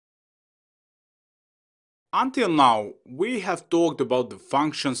Until now, we have talked about the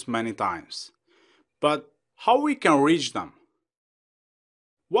functions many times, but how we can reach them?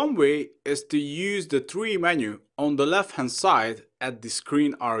 One way is to use the tree menu on the left hand side at the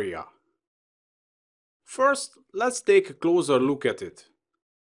screen area. First, let's take a closer look at it.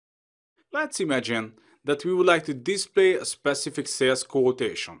 Let's imagine that we would like to display a specific sales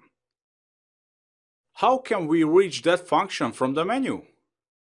quotation. How can we reach that function from the menu?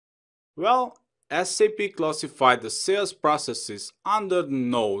 Well, SAP classified the sales processes under the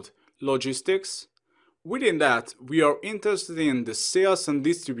node Logistics. Within that, we are interested in the Sales and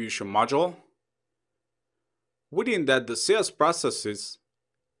Distribution module. Within that, the sales processes,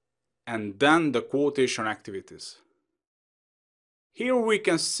 and then the quotation activities. Here we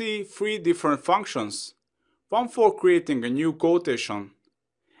can see three different functions, one for creating a new quotation,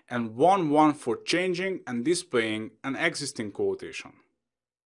 and one for changing and displaying an existing quotation.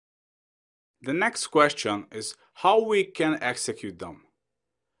 The next question is how we can execute them.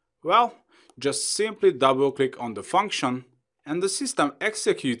 Well, just simply double-click on the function and the system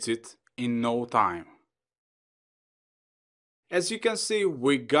executes it in no time. As you can see,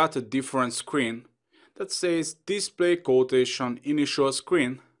 we got a different screen that says Display Quotation Initial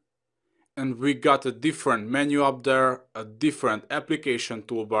Screen, and we got a different menu up there, a different application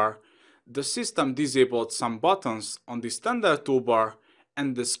toolbar. The system disabled some buttons on the standard toolbar,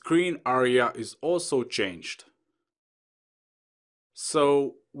 and the screen area is also changed.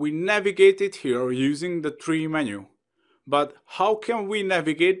 So we navigated here using the tree menu, but how can we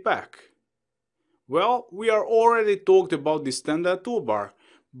navigate back? Well, we are already talked about the standard toolbar,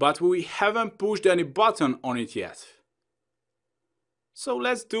 but we haven't pushed any button on it yet. So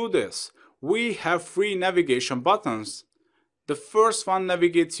let's do this. We have three navigation buttons. The first one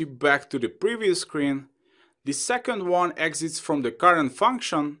navigates you back to the previous screen, the second one exits from the current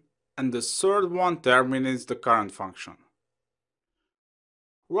function, and the third one terminates the current function.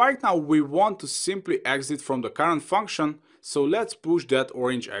 Right now we want to simply exit from the current function, so let's push that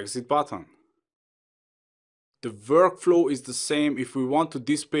orange exit button. The workflow is the same if we want to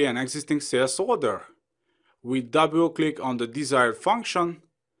display an existing sales order. We double-click on the desired function,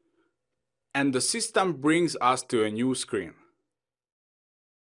 and the system brings us to a new screen.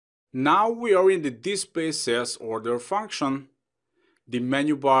 Now we are in the Display Sales Order function. The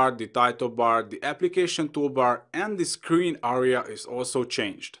menu bar, the title bar, the application toolbar, and the screen area is also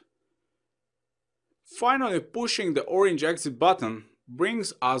changed. Finally, pushing the orange exit button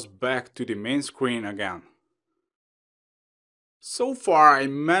brings us back to the main screen again. So far I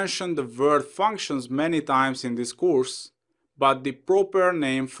mentioned the word functions many times in this course, but the proper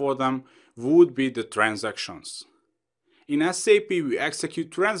name for them would be the transactions. In SAP we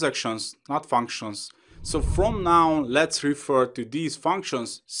execute transactions, not functions, so from now on let's refer to these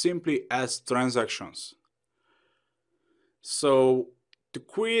functions simply as transactions. So to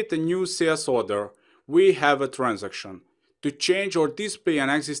create a new sales order, we have a transaction. To change or display an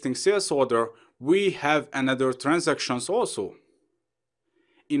existing sales order, we have another transactions also.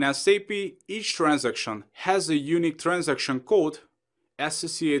 In SAP, each transaction has a unique transaction code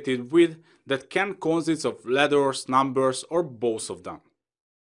associated with that can consist of letters, numbers, or both of them.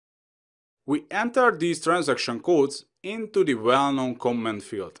 We enter these transaction codes into the well-known command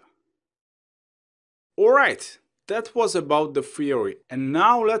field. Alright, that was about the theory, and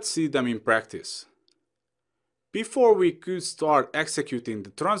now let's see them in practice. Before we could start executing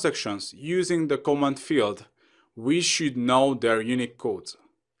the transactions using the command field, we should know their unique codes.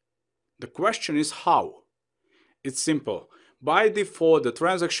 The question is how? It's simple. By default, the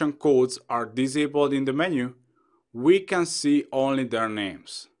transaction codes are disabled in the menu. We can see only their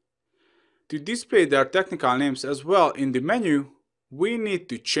names. To display their technical names as well in the menu, we need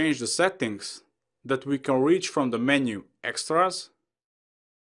to change the settings that we can reach from the menu Extras,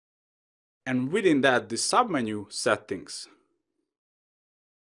 and within that the submenu Settings.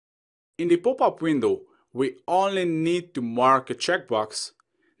 In the pop-up window, we only need to mark a checkbox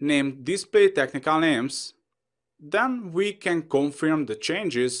named Display Technical Names. Then we can confirm the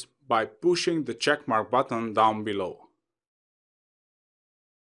changes by pushing the checkmark button down below.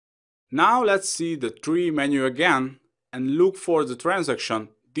 Now let's see the tree menu again and look for the transaction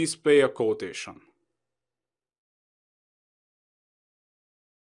Display a Quotation.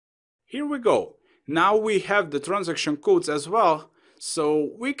 Here we go. Now we have the transaction codes as well,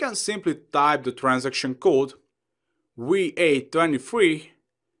 so we can simply type the transaction code VA23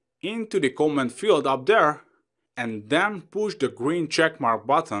 into the command field up there, and then push the green checkmark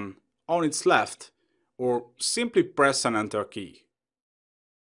button on its left, or simply press an enter key.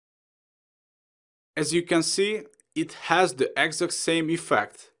 As you can see, it has the exact same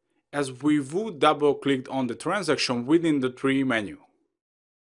effect as we would double-click on the transaction within the tree menu.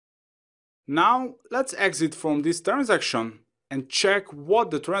 Now let's exit from this transaction and check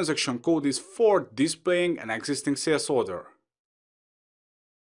what the transaction code is for displaying an existing sales order.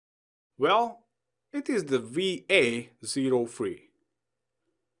 Well, it is the VA03.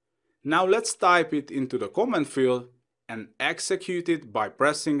 Now let's type it into the command field and execute it by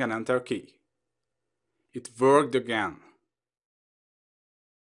pressing an Enter key. It worked again.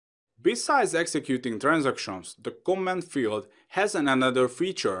 Besides executing transactions, the command field has another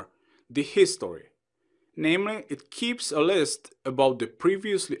feature, the history. Namely, it keeps a list about the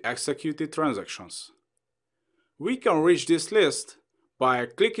previously executed transactions. We can reach this list by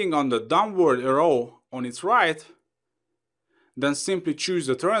clicking on the downward arrow on its right, then simply choose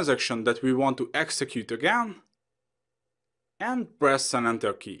the transaction that we want to execute again, and press an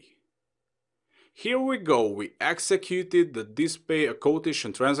Enter key. Here we go, we executed the display a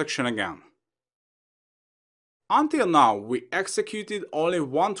quotation transaction again. Until now, we executed only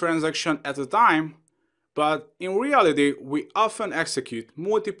one transaction at a time, but in reality, we often execute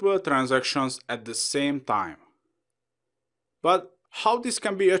multiple transactions at the same time. But how this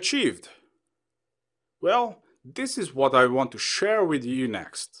can be achieved? Well, this is what I want to share with you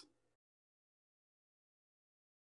next.